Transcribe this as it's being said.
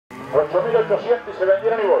8.800 y se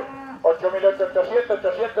vendieron y voy. 8.800,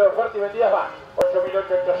 800 de oferta y vendidas va.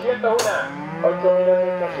 8.800 una,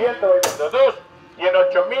 8.800 voy viendo dos. Y en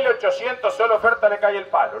 8.800 solo oferta le cae el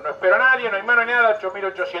palo. No espero a nadie, no hay mano ni nada,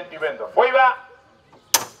 8.800 y vendo. Fue y va.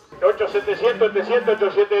 8.700, 700,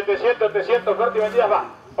 8.700, 700 oferta y vendidas va.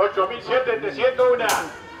 8.700 una,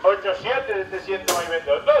 8.700 voy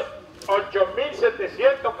vendo dos.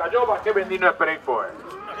 8.700 cayó, bajé, vendí, no esperé y fue.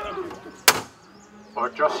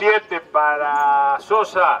 8.7 para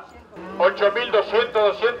Sosa. 8.200,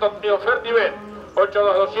 200 de oferta y ven.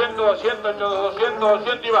 8.200, 200, 8.200,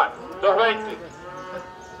 200 y van. 2.20,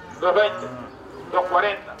 2.20,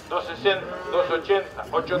 2.40, 2.60, 2.80,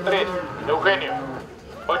 8.3, Eugenio.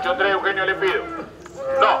 8.3, Eugenio le pido.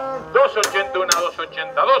 No, 2.81,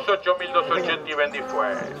 2.80, 2.8.000, 2.80 y vendí fue.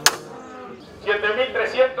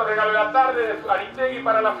 7.300 regalo de la tarde de Aristegui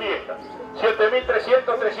para la fiesta.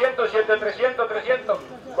 7.300, 300, 7.300, 300,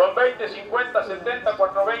 con 20, 50, 70,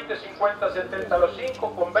 420, 50, 70, los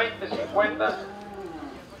 5, con 20, 50,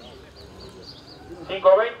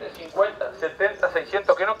 520, 50, 70,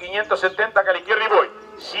 600, que no, 570 que a la izquierda y voy.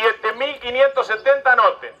 7.570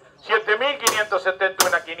 anoten.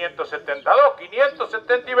 7.571, 572,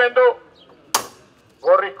 570 y vendo.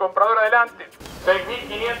 Gorris comprador adelante.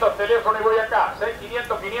 6.500 teléfono y voy acá.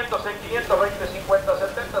 6.500, 500, 6.500, 20, 50,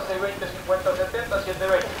 70, 620, 50, 70,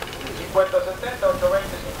 720, 50, 70,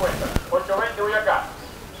 820, 50. 820 voy acá.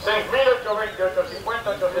 6.000, 820, 850,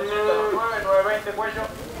 870, 9, 920 cuello,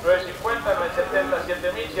 950, 970,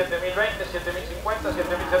 7.000, 7.020, 7.050,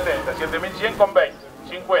 7.070, 7.100 con 20,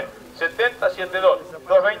 50, 70, 72,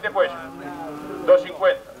 220 cuello,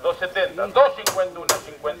 250, 270, 251,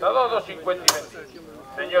 52, 250 y 20.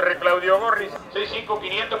 Señor Claudio Gorris, 65,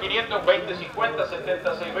 500, 500, 20, 50,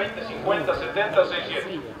 70, 620, 50, 70,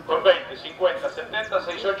 600, con 20, 50, 70,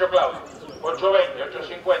 68 Claudio, 820,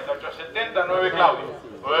 850, 870, 9 Claudio,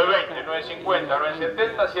 920, 950,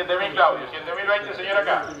 970, 7.000 Claudio, 7.020 señor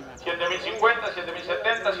acá, 7.050,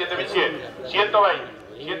 7.070, 7.100,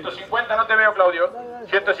 120, 150 no te veo Claudio,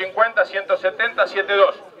 150, 170,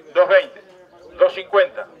 72, 220,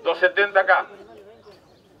 250, 270 acá.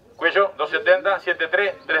 Cuello, 270,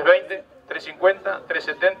 73, 320, 350,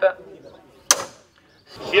 370,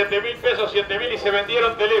 7.000 pesos, 7.000 y se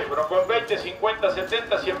vendieron teléfono con 20, 50,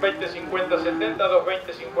 70, 120, 50, 70,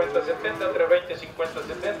 220, 50, 70, 320, 50,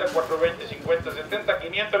 70, 420, 50, 70,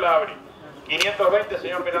 500 la abrí. 520,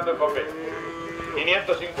 señor mirando el papel.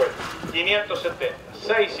 550, 570,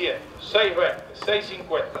 600, 620,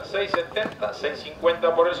 650, 670,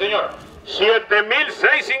 650 por el señor.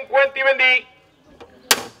 7.650 y vendí.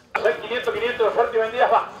 6.500, 500 de oferta y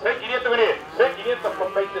vendidas va. 6.500 venir. 6.500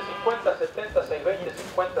 con 20, 50, 70, 620,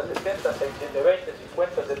 50, 70, 620,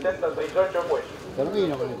 50, 70, 68 pues.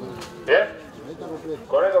 Termino con esto. ¿Bien?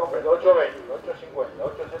 Con esto completo. 820, 850,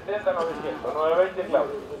 870, 900, 920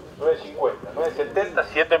 Claudio, 950, 970,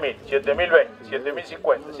 7.000, 7.020,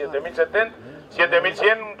 7.050, 7.070,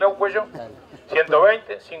 7.100 Clau Cuello,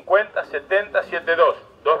 120, 50, 70, 72,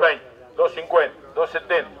 220, 250,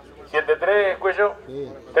 270. 73 Cuello,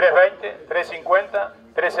 320, 350,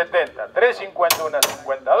 370, 351,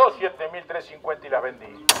 52, 7.350 y las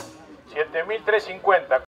vendí. 7.350.